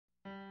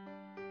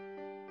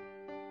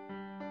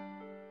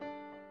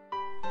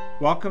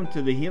Welcome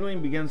to the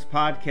Healing Begins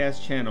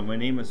podcast channel. My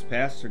name is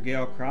Pastor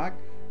Gail Kroc.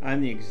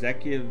 I'm the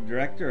Executive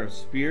Director of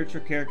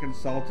Spiritual Care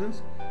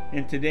Consultants,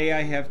 and today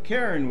I have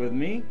Karen with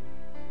me.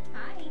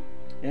 Hi.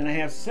 And I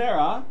have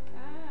Sarah.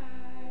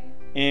 Hi.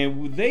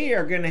 And they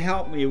are going to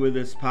help me with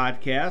this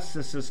podcast.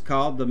 This is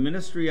called The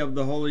Ministry of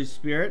the Holy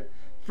Spirit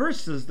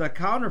versus the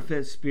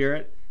Counterfeit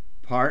Spirit,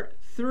 Part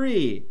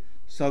 3.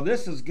 So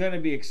this is going to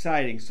be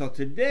exciting. So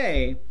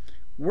today,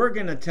 we're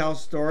going to tell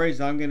stories.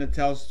 I'm going to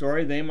tell a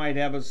story. They might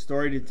have a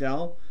story to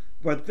tell,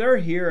 but they're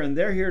here, and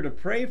they're here to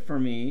pray for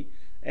me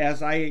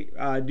as I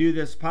do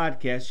this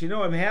podcast. You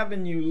know, I'm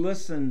having you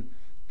listen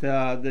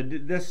to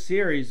this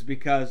series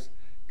because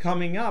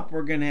coming up,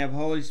 we're going to have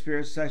Holy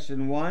Spirit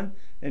Session 1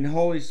 and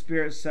Holy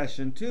Spirit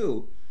Session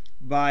 2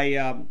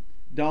 by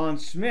Dawn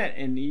Schmidt,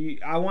 and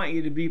I want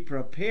you to be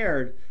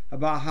prepared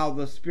about how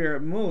the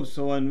Spirit moves,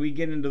 so when we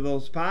get into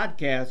those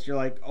podcasts, you're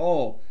like,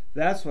 oh,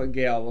 that's what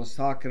Gail was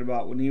talking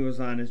about when he was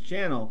on his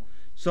channel.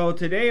 So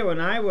today, when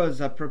I was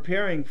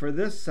preparing for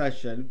this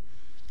session,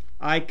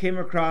 I came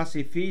across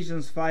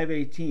Ephesians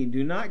 5:18.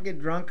 Do not get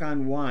drunk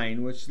on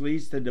wine, which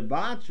leads to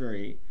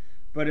debauchery,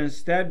 but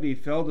instead be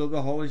filled with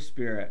the Holy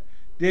Spirit.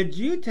 Did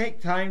you take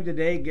time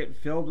today to get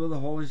filled with the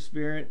Holy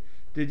Spirit?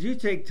 Did you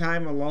take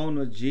time alone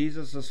with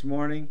Jesus this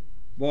morning?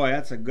 Boy,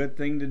 that's a good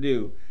thing to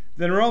do.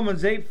 Then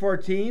Romans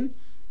 8:14.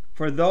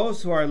 For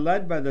those who are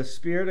led by the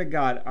Spirit of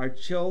God are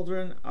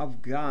children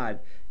of God.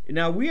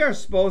 Now, we are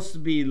supposed to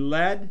be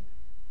led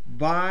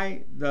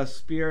by the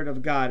Spirit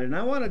of God. And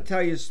I want to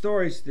tell you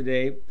stories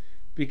today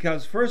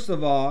because, first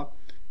of all,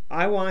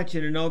 I want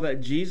you to know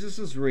that Jesus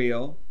is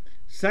real.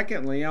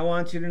 Secondly, I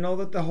want you to know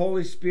that the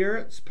Holy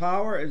Spirit's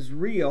power is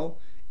real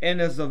and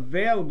is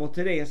available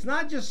today. It's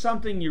not just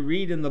something you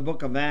read in the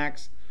book of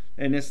Acts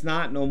and it's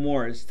not no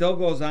more. It still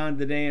goes on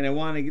today, and I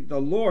want to get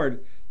the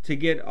Lord to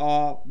get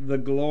all the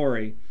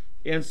glory.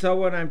 And so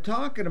when I'm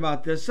talking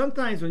about this,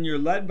 sometimes when you're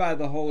led by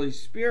the Holy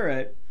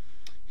Spirit,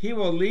 He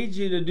will lead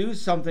you to do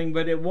something,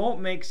 but it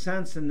won't make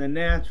sense in the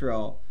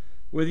natural.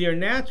 With your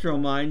natural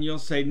mind, you'll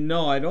say,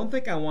 no, I don't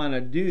think I want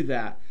to do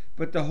that.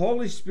 But the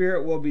Holy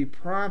Spirit will be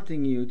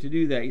prompting you to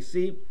do that. You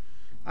see,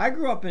 I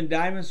grew up in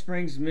Diamond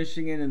Springs,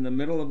 Michigan, in the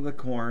middle of the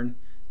corn.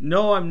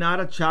 No, I'm not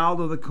a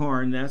child of the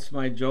corn. That's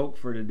my joke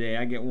for today.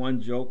 I get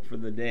one joke for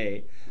the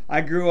day.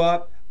 I grew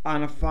up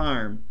on a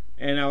farm,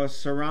 and I was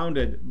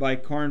surrounded by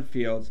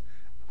cornfields.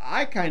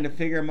 I kind of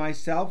figure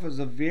myself as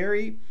a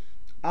very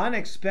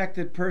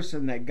unexpected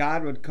person that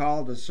God would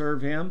call to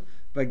serve Him,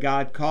 but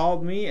God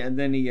called me, and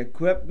then He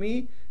equipped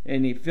me,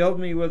 and He filled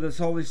me with His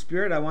Holy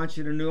Spirit. I want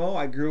you to know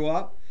I grew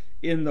up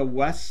in the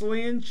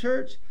Wesleyan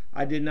church.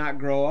 I did not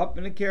grow up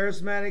in a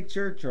charismatic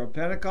church or a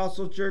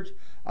Pentecostal church.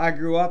 I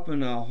grew up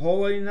in a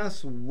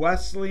holiness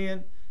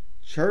Wesleyan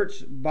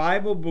church,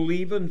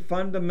 Bible-believing,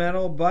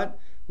 fundamental, but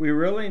we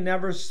really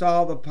never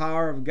saw the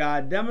power of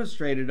God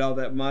demonstrated all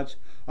that much.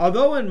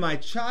 Although in my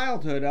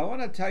childhood, I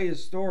want to tell you a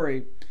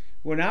story.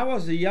 When I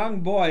was a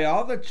young boy,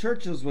 all the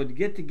churches would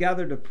get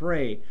together to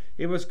pray.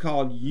 It was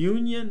called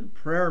Union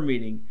Prayer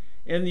Meeting.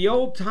 And the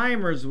old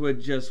timers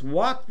would just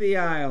walk the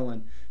aisle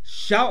and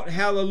shout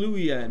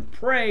hallelujah and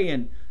pray.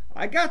 And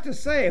I got to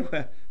say,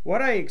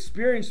 what I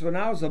experienced when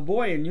I was a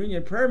boy in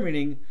Union Prayer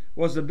Meeting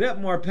was a bit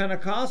more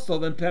Pentecostal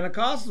than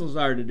Pentecostals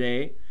are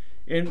today.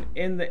 And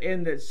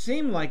it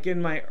seemed like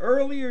in my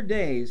earlier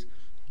days,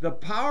 the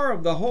power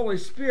of the Holy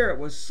Spirit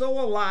was so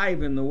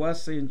alive in the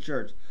Wesleyan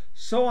church,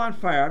 so on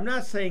fire. I'm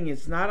not saying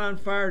it's not on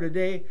fire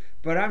today,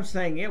 but I'm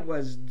saying it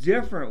was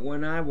different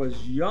when I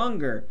was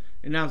younger.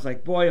 And I was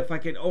like, boy, if I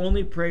could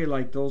only pray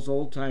like those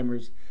old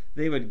timers.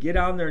 They would get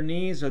on their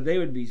knees, or they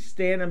would be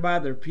standing by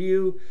their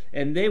pew,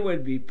 and they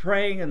would be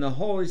praying, and the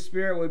Holy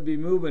Spirit would be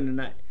moving.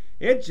 And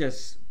it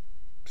just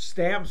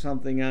stamped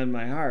something on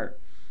my heart.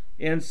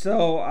 And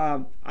so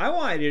I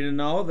want you to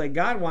know that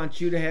God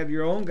wants you to have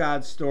your own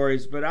God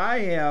stories, but I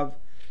have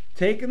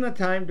taken the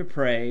time to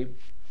pray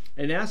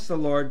and ask the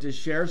Lord to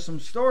share some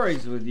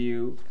stories with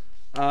you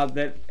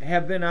that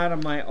have been out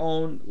of my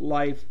own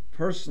life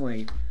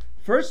personally.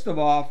 First of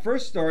all,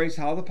 first story is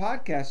how the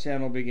podcast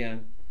channel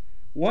began.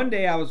 One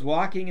day I was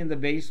walking in the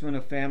basement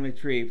of Family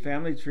Tree.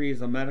 Family Tree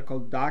is a medical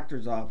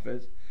doctor's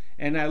office,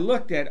 and I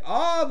looked at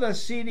all the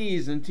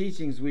CDs and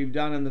teachings we've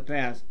done in the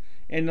past.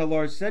 And the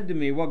Lord said to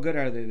me, what good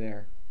are they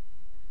there?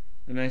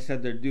 And I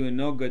said, they're doing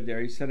no good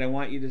there. He said, I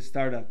want you to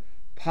start a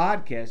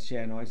podcast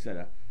channel. I said,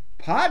 a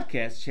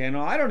podcast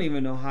channel? I don't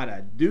even know how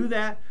to do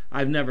that.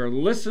 I've never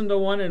listened to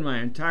one in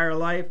my entire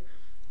life.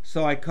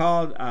 So I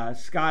called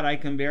Scott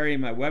Eikenberry,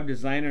 my web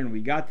designer, and we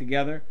got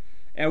together.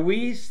 And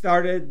we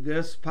started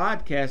this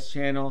podcast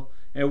channel.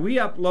 And we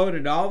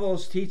uploaded all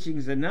those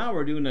teachings. And now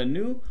we're doing a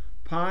new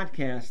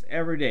podcast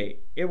every day.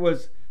 It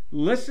was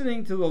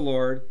listening to the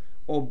Lord,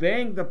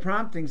 obeying the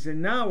promptings,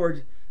 and now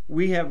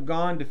we have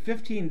gone to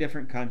 15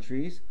 different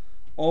countries,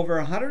 over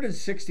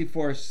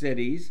 164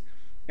 cities,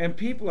 and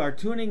people are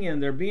tuning in,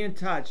 they're being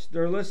touched,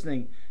 they're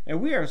listening, and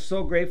we are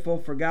so grateful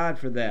for God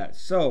for that.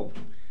 So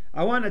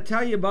I want to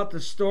tell you about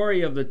the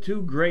story of the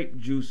two grape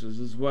juices,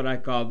 is what I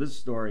call this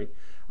story.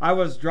 I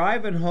was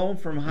driving home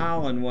from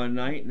Holland one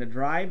night in the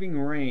driving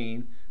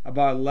rain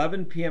about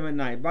 11 p.m. at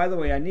night. By the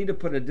way, I need to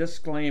put a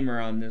disclaimer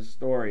on this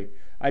story.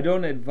 I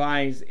don't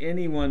advise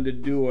anyone to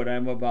do what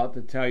I'm about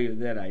to tell you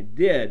that I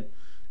did.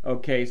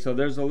 Okay, so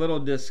there's a little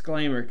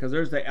disclaimer because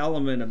there's the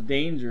element of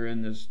danger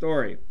in this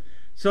story.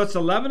 So it's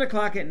 11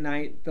 o'clock at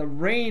night. The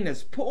rain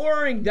is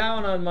pouring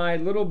down on my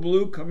little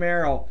blue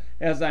Camaro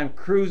as I'm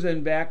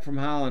cruising back from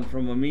Holland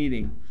from a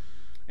meeting.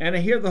 And I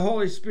hear the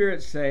Holy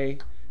Spirit say,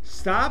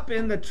 stop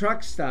in the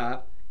truck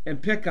stop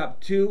and pick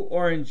up 2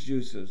 orange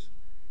juices.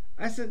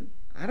 I said,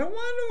 I don't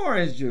want no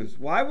orange juice.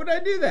 Why would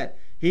I do that?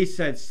 He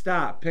said,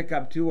 stop, pick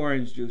up 2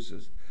 orange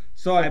juices.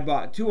 So I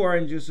bought 2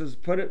 orange juices,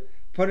 put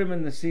them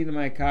in the seat of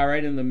my car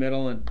right in the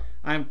middle, and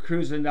I'm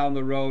cruising down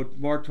the road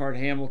more toward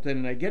Hamilton,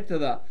 and I get to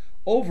the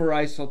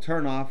Overijssel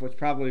turnoff, which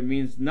probably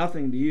means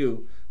nothing to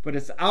you, but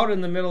it's out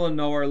in the middle of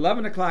nowhere,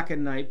 11 o'clock at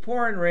night,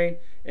 pouring rain,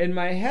 and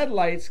my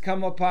headlights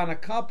come upon a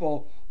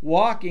couple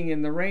walking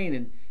in the rain,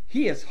 and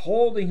he is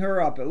holding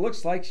her up. It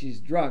looks like she's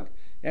drunk,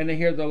 and I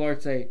hear the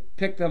Lord say,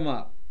 pick them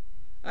up.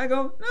 I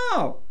go,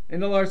 no.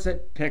 And the Lord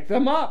said, pick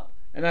them up.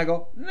 And I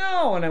go,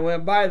 no. And I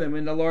went by them,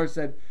 and the Lord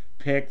said,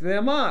 pick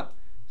them up.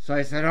 So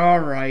I said, all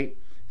right.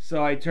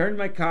 So I turned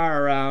my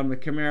car around, the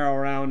Camaro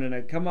around, and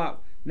I come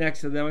up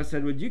next to them. I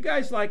said, would you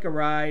guys like a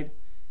ride?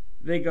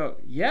 They go,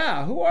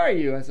 yeah, who are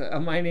you? I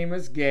said, my name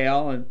is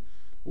Gail, and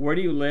where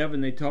do you live?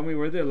 And they told me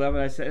where they live.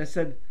 And I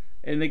said,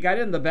 and they got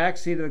in the back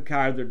seat of the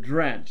car. They're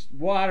drenched,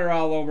 water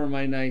all over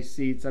my nice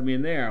seats. I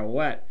mean, they are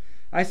wet.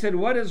 I said,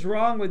 what is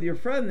wrong with your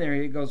friend there?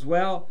 He goes,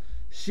 well,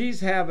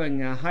 she's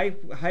having a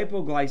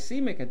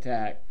hypoglycemic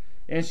attack,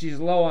 and she's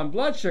low on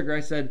blood sugar. I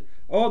said,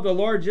 oh, the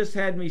Lord just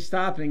had me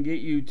stop and get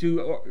you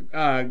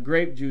 2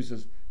 grape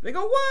juices. They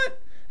go,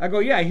 what? I go,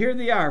 yeah, here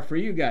they are for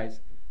you guys.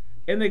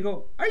 And they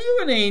go, are you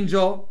an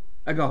angel?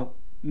 I go,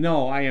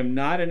 no, I am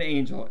not an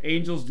angel.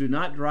 Angels do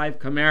not drive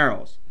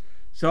Camaros.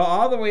 So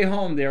all the way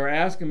home, they were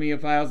asking me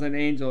if I was an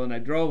angel, and I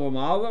drove them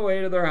all the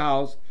way to their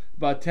house,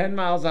 about 10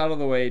 miles out of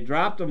the way,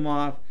 dropped them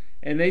off,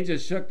 and they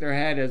just shook their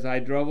head as I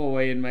drove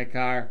away in my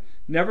car.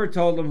 Never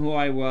told them who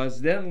I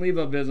was, didn't leave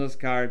a business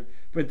card,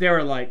 but they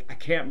were like, I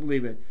can't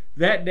believe it.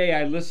 That day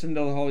I listened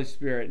to the Holy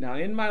Spirit. Now,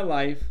 in my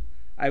life,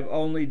 I've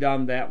only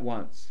done that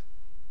once.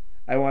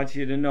 I want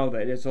you to know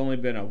that it's only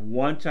been a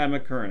one-time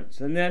occurrence.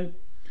 And then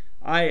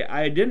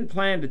I didn't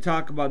plan to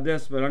talk about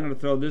this, but I'm going to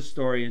throw this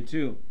story in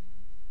too.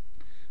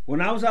 When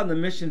I was on the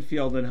mission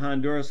field in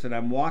Honduras and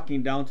I'm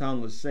walking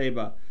downtown La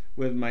Ceiba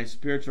with my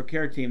spiritual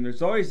care team,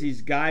 there's always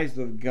these guys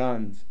with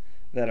guns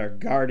that are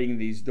guarding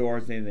these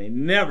doors, and they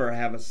never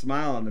have a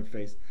smile on their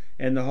face.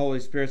 And the Holy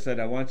Spirit said,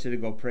 I want you to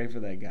go pray for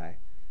that guy.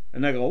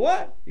 And I go,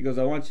 what? He goes,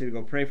 I want you to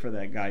go pray for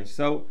that guy.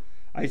 So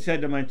I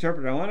said to my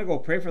interpreter, I want to go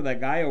pray for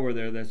that guy over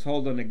there that's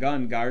holding a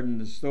gun guarding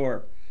the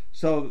store.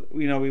 So,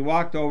 we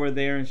walked over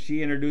there, and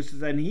she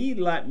introduces, and he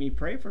let me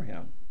pray for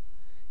him.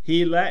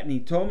 And he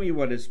told me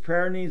what his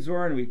prayer needs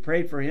were, and we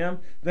prayed for him.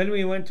 Then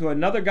we went to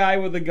another guy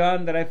with a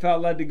gun that I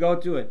felt led to go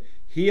to it.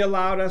 He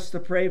allowed us to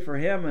pray for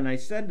him, and I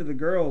said to the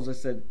girls, I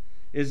said,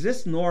 is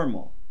this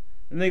normal?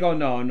 And they go,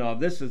 no,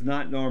 this is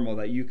not normal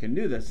that you can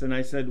do this. And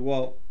I said,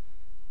 well,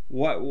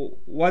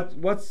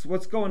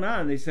 what's going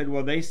on? And they said,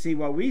 well, they see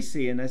what we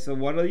see. And I said,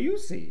 what do you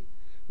see?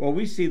 Well,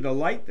 we see the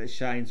light that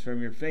shines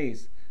from your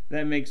face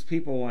that makes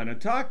people want to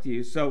talk to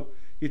you. So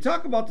you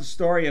talk about the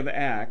story of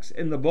Acts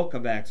in the book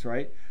of Acts,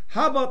 right?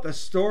 How about the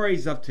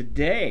stories of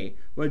today,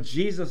 what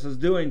Jesus is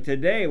doing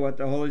today, what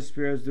the Holy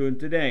Spirit is doing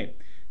today?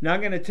 Now I'm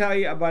going to tell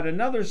you about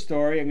another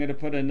story. I'm going to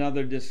put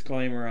another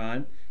disclaimer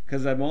on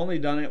because I've only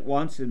done it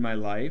once in my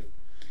life.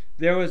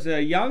 There was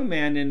a young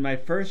man in my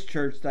first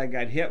church that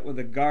got hit with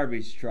a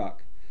garbage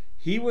truck.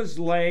 He was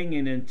laying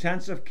in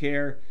intensive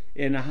care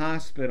in a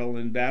hospital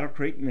in Battle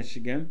Creek,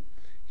 Michigan.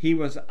 He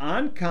was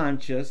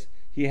unconscious.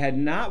 He had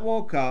not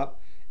woke up,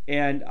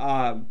 and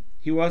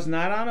he was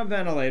not on a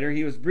ventilator.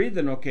 He was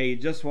breathing okay. He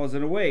just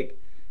wasn't awake.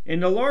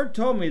 And the Lord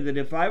told me that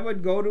if I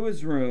would go to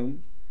his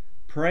room,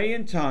 pray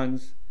in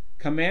tongues,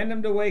 command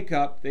him to wake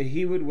up, that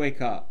he would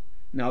wake up.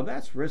 Now,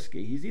 that's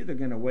risky. He's either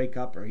going to wake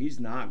up or he's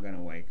not going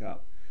to wake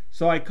up.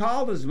 So I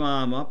called his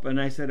mom up, and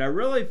I said, I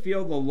really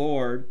feel the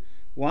Lord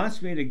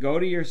wants me to go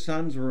to your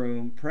son's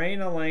room, pray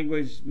in a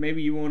language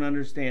maybe you won't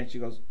understand. She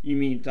goes, you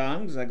mean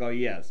tongues? I go,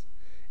 yes.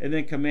 And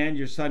then command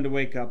your son to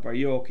wake up. Are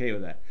you okay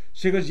with that?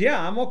 She goes,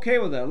 yeah, I'm okay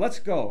with that. Let's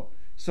go.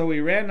 So we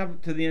ran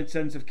up to the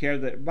intensive care.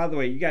 By the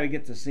way, you got to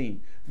get the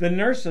scene. The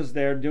nurse is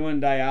there doing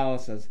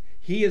dialysis.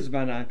 He has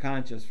been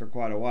unconscious for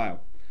quite a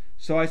while.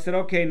 So I said,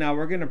 okay, now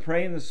we're going to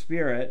pray in the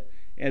Spirit.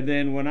 And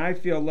then when I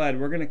feel led,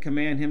 we're going to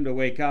command him to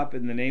wake up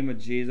in the name of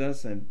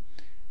Jesus. And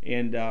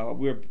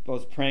we were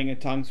both praying in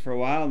tongues for a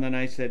while. And then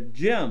I said,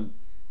 Jim,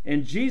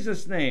 in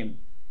Jesus' name,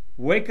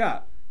 wake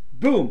up.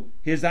 Boom.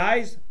 His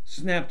eyes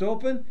snapped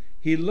open.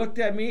 He looked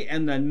at me,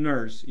 and the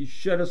nurse, you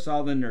should have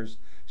saw the nurse.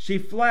 She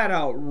flat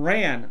out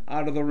ran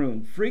out of the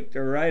room, freaked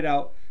her right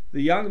out.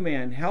 The young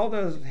man held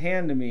his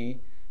hand to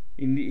me.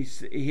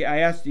 I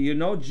asked, do you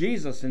know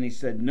Jesus? And he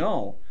said,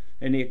 no.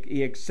 And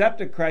he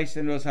accepted Christ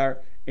into his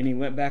heart, and he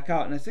went back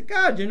out. And I said,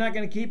 God, you're not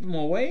going to keep him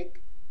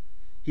awake?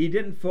 He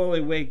didn't fully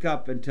wake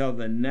up until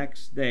the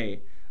next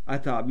day. I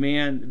thought,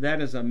 man,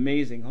 that is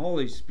amazing.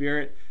 Holy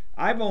Spirit.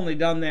 I've only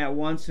done that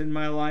once in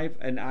my life,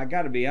 and I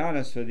got to be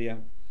honest with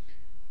you.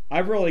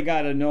 I've really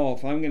got to know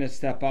if I'm going to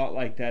step out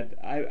like that.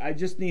 I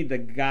just need the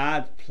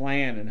God's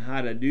plan and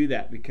how to do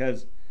that,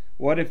 because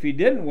what if he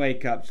didn't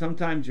wake up?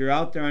 Sometimes you're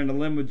out there on the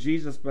limb with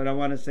Jesus, but I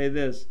want to say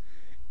this.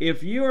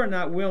 If you are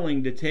not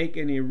willing to take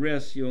any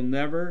risks, you'll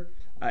never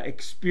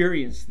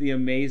experience the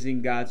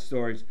amazing God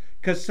stories,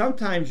 because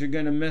sometimes you're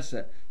going to miss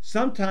it.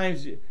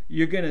 Sometimes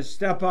you're going to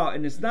step out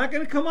and it's not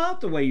going to come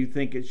out the way you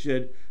think it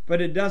should,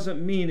 but it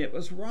doesn't mean it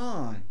was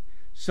wrong.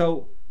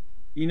 So,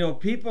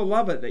 people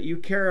love it that you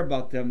care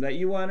about them, that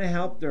you want to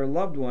help their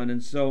loved one.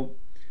 And so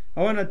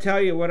I want to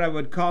tell you what I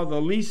would call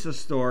the Lisa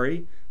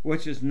story,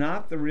 which is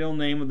not the real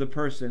name of the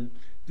person.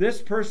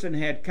 This person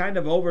had kind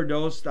of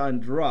overdosed on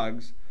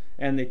drugs,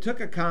 and they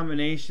took a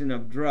combination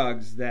of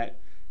drugs that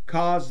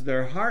caused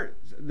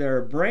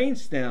their brain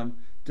stem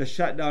to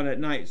shut down at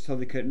night, so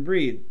they couldn't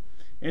breathe.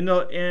 And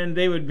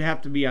they would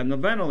have to be on the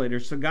ventilator.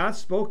 So God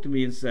spoke to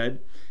me and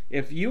said,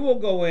 if you will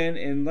go in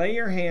and lay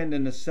your hand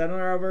in the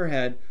center of her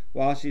head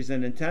while she's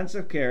in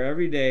intensive care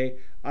every day,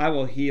 I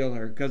will heal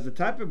her. Because the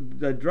type of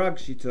the drug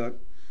she took,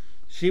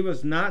 she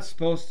was not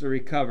supposed to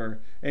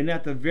recover, and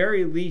at the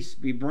very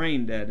least be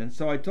brain dead. And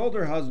so I told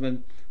her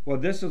husband, well,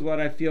 this is what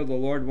I feel the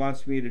Lord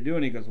wants me to do.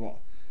 And he goes,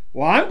 well,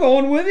 I'm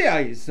going with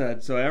you, he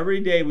said. So every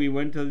day we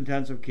went to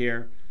intensive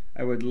care.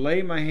 I would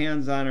lay my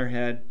hands on her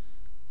head,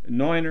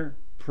 anoint her,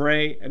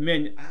 pray. I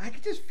mean, I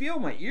could just feel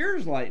my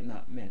ears lighten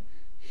up, man.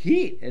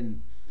 Heat.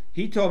 And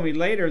he told me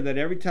later that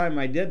every time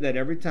I did that,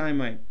 every time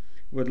I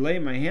would lay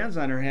my hands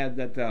on her head,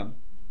 that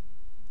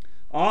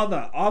all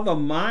the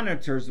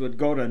monitors would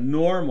go to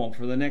normal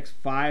for the next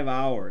 5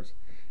 hours.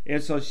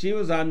 And so she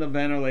was on the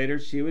ventilator.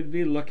 She would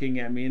be looking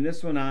at me, and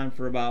this went on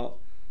for about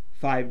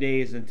 5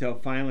 days until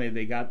finally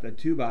they got the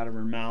tube out of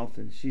her mouth,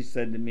 and she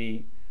said to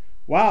me,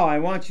 wow, I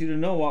want you to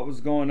know what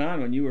was going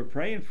on when you were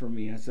praying for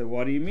me. I said,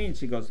 what do you mean?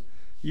 She goes,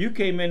 you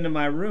came into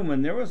my room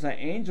and there was an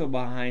angel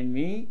behind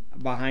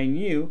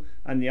you,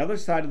 on the other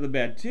side of the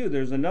bed too.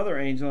 There's another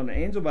angel, an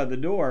angel by the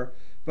door,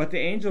 but the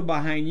angel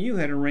behind you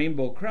had a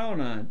rainbow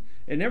crown on.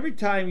 And every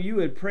time you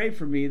would pray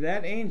for me,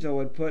 that angel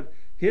would put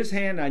his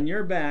hand on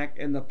your back,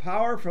 and the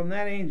power from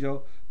that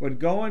angel would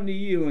go into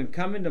you and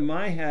come into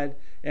my head.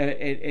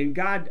 And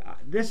God,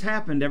 this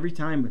happened every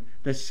time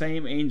the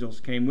same angels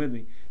came with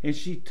me. And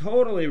she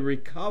totally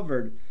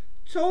recovered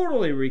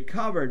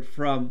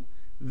from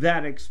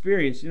that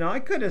experience. I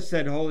could have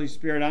said, Holy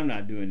Spirit, I'm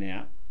not doing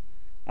that.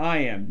 I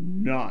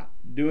am not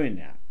doing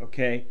that,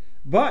 okay?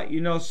 But,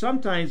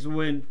 sometimes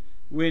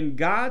when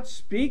God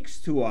speaks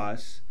to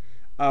us,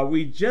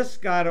 we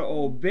just got to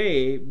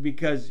obey,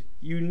 because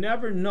you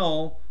never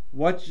know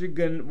what's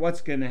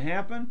going to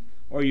happen,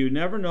 or you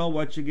never know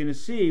what you're going to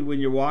see when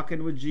you're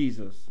walking with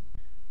Jesus.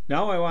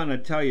 Now I want to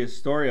tell you a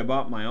story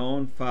about my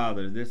own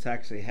father. This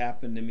actually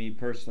happened to me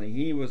personally.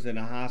 He was in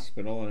a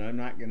hospital, and I'm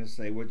not going to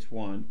say which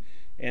one,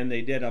 and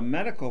they did a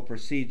medical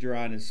procedure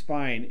on his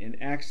spine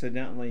and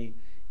accidentally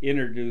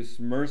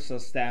introduced MRSA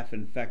staph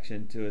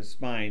infection to his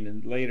spine,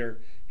 and later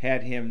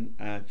had him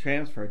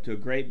transferred to a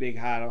great big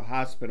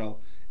hospital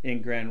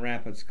in Grand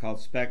Rapids called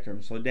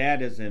Spectrum. So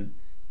Dad is in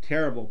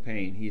terrible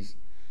pain.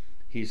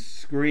 He's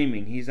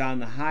screaming. He's on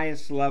the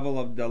highest level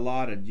of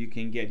Dilaudid you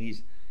can get.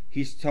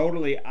 He's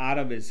totally out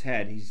of his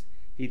head.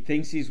 He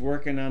thinks he's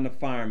working on the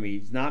farm.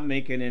 He's not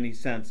making any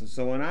sense. And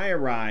so when I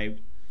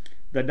arrived,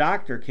 the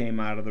doctor came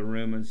out of the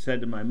room and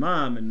said to my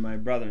mom and my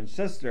brother and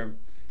sister,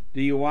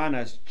 do you want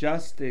us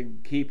just to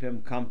keep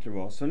him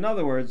comfortable? So in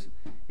other words,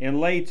 in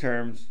lay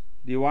terms,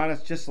 do you want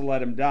us just to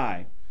let him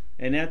die?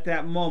 And at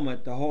that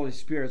moment, the Holy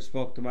Spirit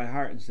spoke to my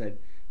heart and said,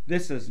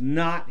 this is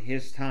not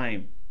his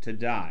time to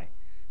die.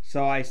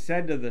 So I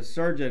said to the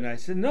surgeon, I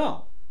said,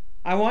 no,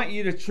 I want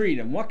you to treat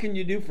him. What can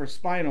you do for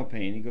spinal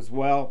pain? He goes,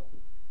 well,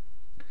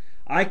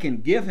 I can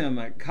give him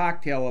a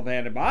cocktail of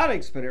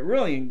antibiotics, but it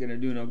really ain't going to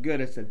do no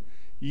good. I said,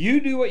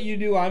 you do what you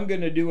do, I'm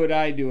going to do what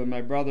I do. And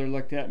my brother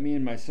looked at me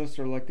and my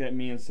sister looked at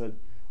me and said,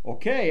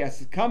 okay. I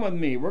said, come with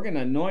me. We're going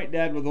to anoint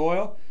Dad with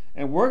oil,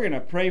 and we're going to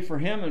pray for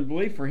him and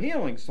believe for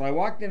healing. So I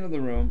walked into the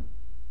room,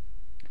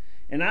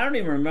 and I don't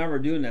even remember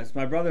doing this.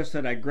 My brother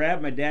said I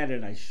grabbed my dad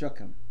and I shook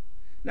him.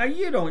 Now,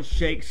 you don't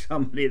shake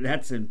somebody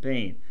that's in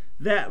pain.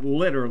 That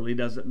literally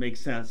doesn't make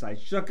sense. I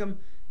shook him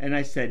and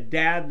I said,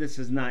 Dad, this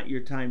is not your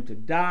time to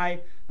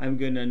die. I'm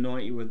going to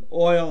anoint you with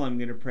oil. I'm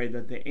going to pray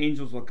that the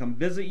angels will come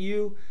visit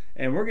you,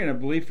 and we're going to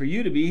believe for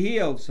you to be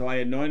healed. So I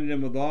anointed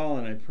him with oil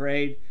and I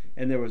prayed,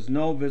 and there was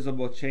no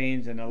visible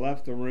change, and I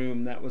left the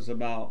room. That was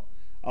about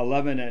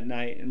 11 at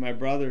night, and my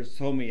brothers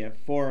told me at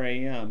 4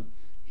 a.m.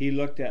 he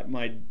looked at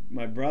my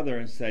brother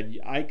and said,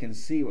 I can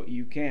see what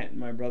you can't. And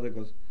my brother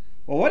goes,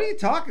 well, what are you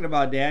talking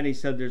about, Dad? He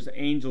said, there's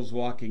angels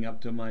walking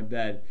up to my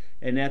bed.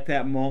 And at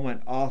that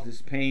moment, all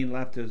his pain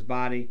left his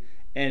body,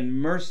 and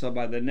MRSA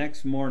by the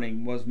next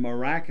morning was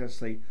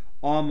miraculously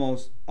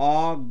almost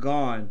all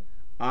gone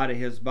out of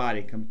his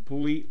body,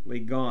 completely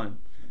gone.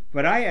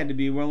 But I had to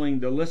be willing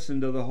to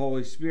listen to the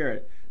Holy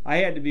Spirit. I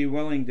had to be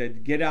willing to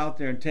get out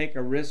there and take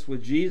a risk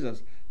with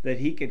Jesus, that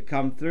he could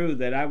come through,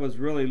 that I was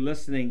really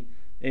listening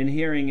and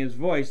hearing his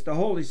voice. The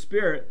Holy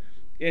Spirit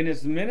in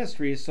his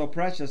ministry is so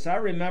precious. I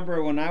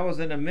remember when I was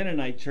in a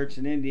Mennonite church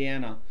in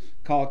Indiana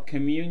called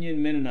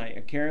Communion Mennonite,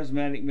 a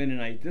charismatic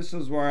Mennonite. This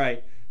is where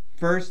I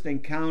first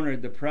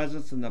encountered the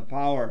presence and the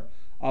power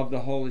of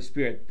the Holy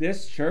Spirit.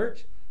 This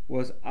church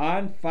was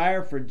on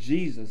fire for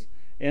Jesus,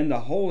 and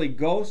the Holy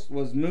Ghost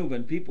was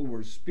moving. People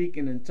were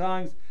speaking in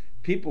tongues,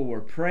 people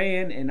were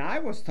praying, and I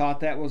was taught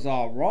that was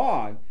all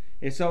wrong.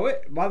 And so,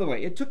 by the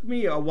way, it took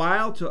me a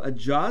while to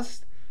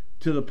adjust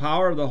to the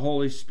power of the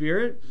Holy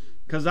Spirit,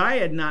 because I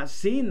had not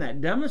seen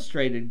that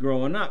demonstrated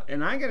growing up.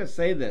 And I got to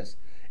say this,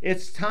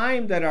 it's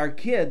time that our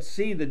kids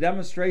see the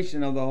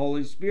demonstration of the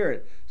Holy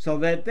Spirit, so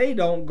that they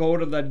don't go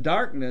to the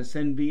darkness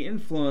and be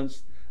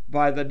influenced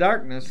by the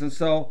darkness. And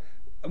so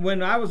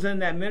when I was in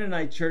that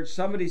Mennonite church,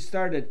 somebody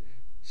started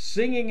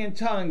singing in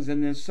tongues,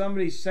 and then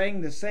somebody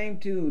sang the same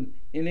tune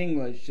in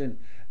English, and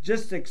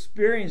just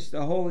experienced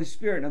the Holy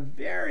Spirit in a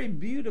very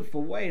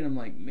beautiful way. And I'm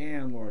like,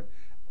 man, Lord,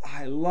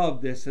 I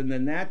love this. And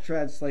then that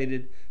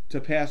translated to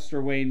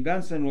Pastor Wayne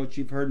Benson, which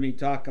you've heard me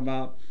talk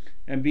about,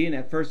 and being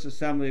at First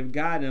Assembly of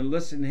God and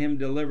listen to him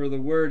deliver the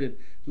word, and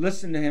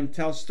listen to him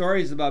tell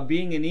stories about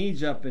being in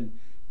Egypt and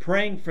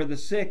praying for the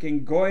sick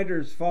and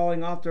goiters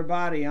falling off their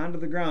body onto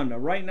the ground. Now,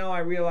 right now I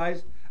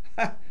realize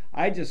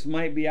I just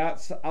might be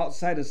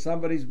outside of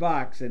somebody's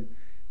box. And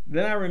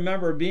then I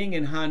remember being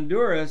in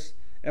Honduras.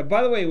 And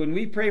by the way, when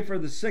we pray for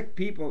the sick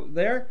people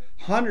there,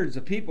 hundreds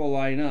of people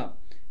line up,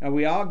 and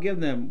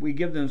we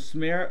give them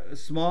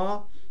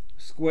small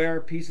square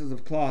pieces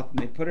of cloth, and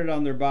they put it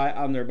on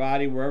their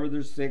body wherever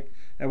they're sick,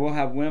 and we'll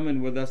have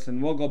women with us,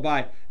 and we'll go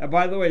by. And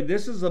by the way,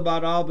 this is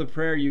about all the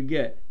prayer you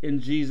get. In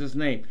Jesus'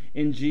 name,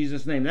 in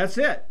Jesus' name. That's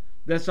it.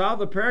 That's all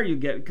the prayer you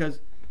get,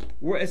 because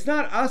it's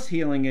not us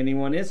healing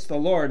anyone, it's the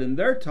Lord, and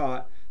they're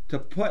taught to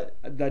put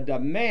the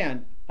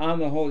demand on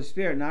the Holy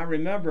Spirit. And I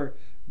remember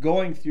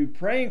going through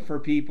praying for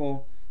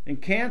people,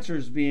 and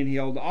cancers being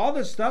healed. All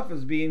this stuff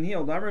is being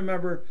healed. I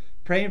remember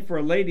praying for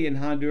a lady in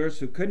Honduras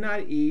who could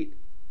not eat,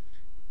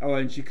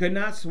 and she could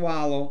not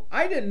swallow.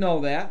 I didn't know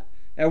that.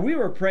 And we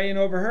were praying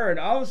over her, and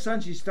all of a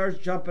sudden she starts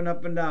jumping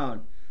up and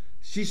down.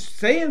 She's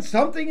saying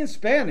something in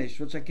Spanish,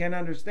 which I can't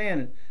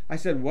understand. And I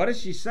said, what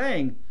is she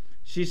saying?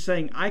 She's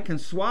saying, I can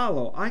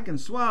swallow, I can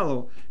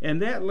swallow.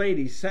 And that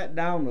lady sat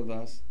down with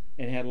us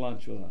and had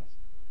lunch with us.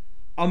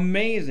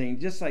 Amazing,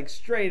 just like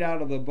straight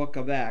out of the book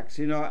of Acts.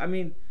 You know, I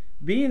mean,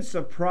 being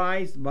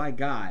surprised by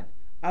God.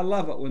 I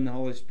love it when the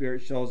Holy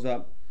Spirit shows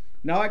up.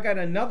 Now I got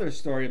another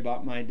story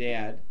about my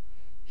dad.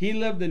 He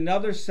lived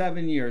another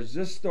 7 years.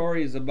 This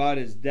story is about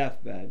his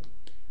deathbed.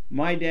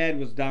 My dad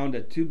was down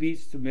to 2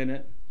 beats a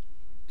minute,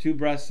 2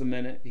 breaths a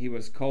minute. He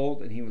was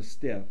cold and he was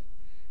stiff.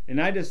 And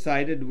I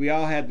decided, we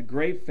all had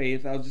great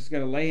faith, I was just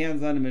going to lay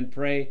hands on him and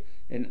pray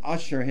and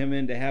usher him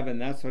into heaven.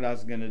 That's what I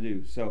was going to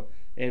do. So,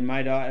 and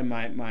my daughter,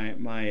 not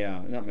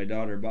my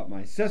daughter, but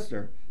my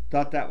sister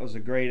thought that was a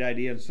great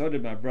idea, and so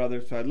did my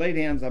brother. So I laid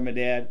hands on my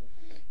dad.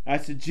 I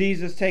said,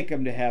 Jesus, take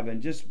him to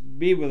heaven. Just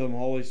be with him,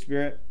 Holy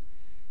Spirit.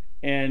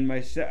 And I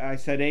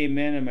said,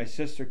 amen, and my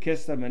sister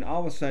kissed him, and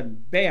all of a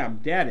sudden, bam,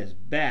 Dad is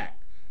back.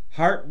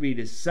 Heartbeat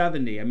is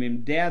 70. I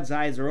mean, Dad's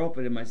eyes are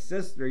open, and my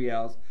sister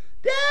yells,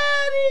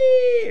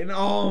 Daddy! And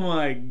oh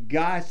my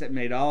gosh, it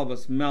made all of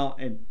us melt.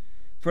 And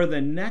for the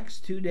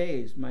next 2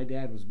 days, my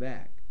dad was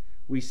back.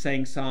 We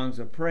sang songs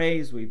of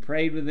praise. We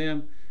prayed with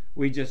him.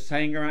 We just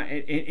sang around,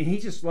 and he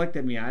just looked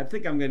at me. I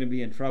think I'm going to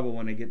be in trouble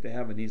when I get to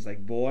heaven. He's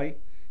like, boy,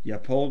 you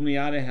pulled me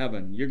out of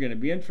heaven. You're going to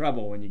be in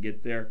trouble when you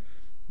get there.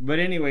 But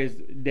anyways,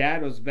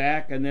 Dad was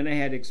back, and then I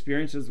had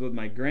experiences with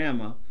my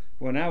grandma.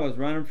 When I was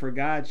running for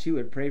God, she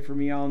would pray for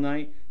me all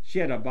night. She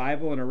had a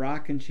Bible and a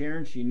rocking chair,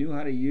 and she knew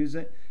how to use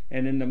it.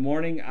 And in the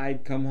morning,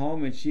 I'd come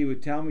home, and she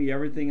would tell me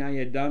everything I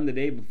had done the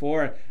day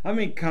before. I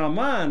mean, come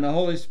on, the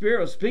Holy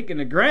Spirit was speaking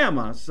to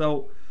Grandma.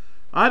 So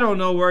I don't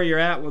know where you're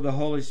at with the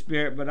Holy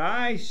Spirit, but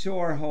I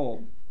sure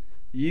hope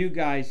you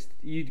guys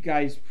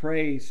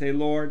pray, say,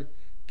 Lord,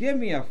 give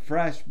me a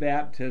fresh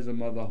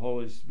baptism of the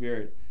Holy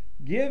Spirit.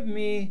 Give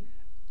me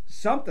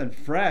something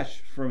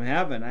fresh from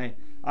heaven.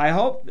 I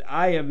hope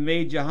I have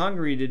made you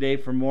hungry today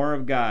for more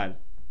of God.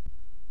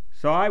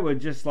 So I would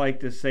just like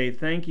to say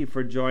thank you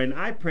for joining.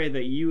 I pray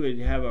that you would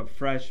have a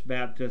fresh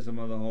baptism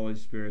of the Holy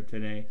Spirit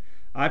today.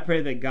 I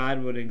pray that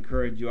God would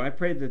encourage you. I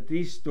pray that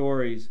these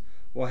stories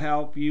will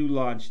help you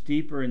launch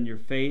deeper in your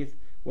faith,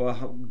 will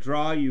help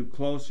draw you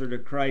closer to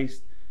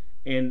Christ,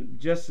 and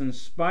just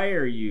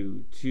inspire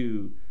you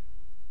to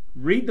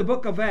read the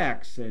book of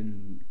Acts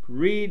and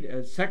read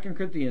 2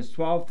 Corinthians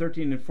 12,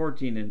 13, and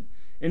 14, and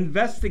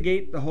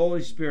investigate the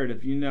Holy Spirit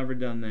if you've never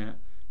done that,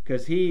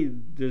 because He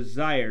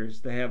desires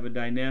to have a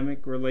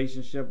dynamic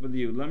relationship with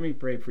you. Let me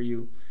pray for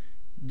you.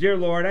 Dear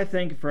Lord, I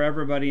thank you for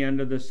everybody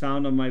under the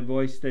sound of my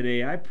voice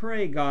today. I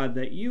pray, God,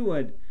 that you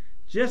would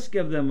Just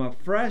give them a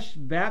fresh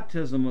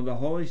baptism of the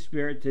Holy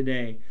Spirit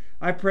today.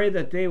 I pray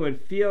that they would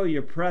feel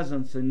your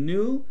presence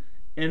anew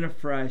and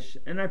afresh.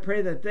 And I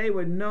pray that they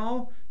would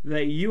know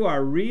that you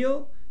are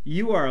real,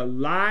 you are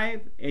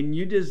alive, and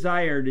you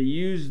desire to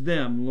use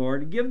them,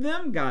 Lord. Give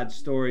them God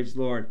stories,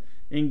 Lord,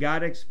 and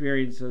God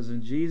experiences.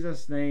 In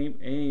Jesus' name,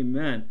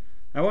 amen.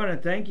 I want to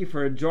thank you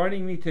for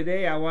joining me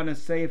today. I want to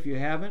say, if you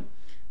haven't,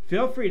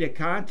 feel free to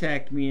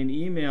contact me and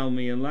email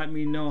me and let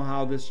me know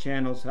how this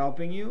channel is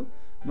helping you.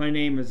 My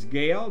name is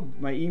Gail.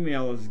 My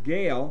email is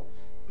Gail,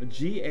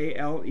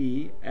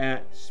 Gale,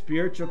 at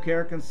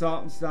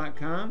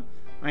spiritualcareconsultants.com.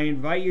 I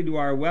invite you to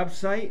our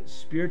website,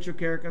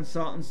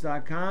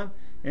 spiritualcareconsultants.com,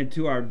 and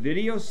to our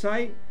video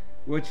site,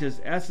 which is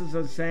S as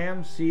in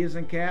Sam, C as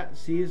in cat,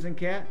 C as in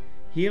cat,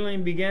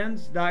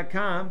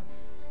 healingbegins.com.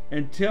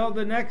 Until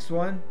the next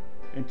one,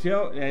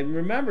 and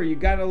remember, you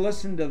got to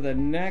listen to the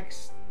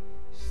next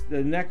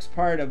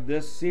part of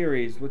this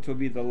series, which will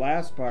be the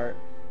last part,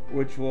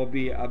 which will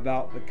be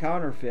about the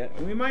counterfeit.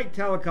 And we might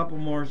tell a couple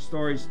more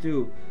stories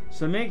too.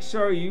 So make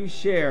sure you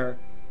share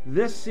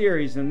this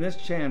series and this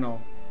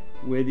channel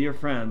with your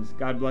friends.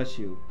 God bless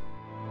you.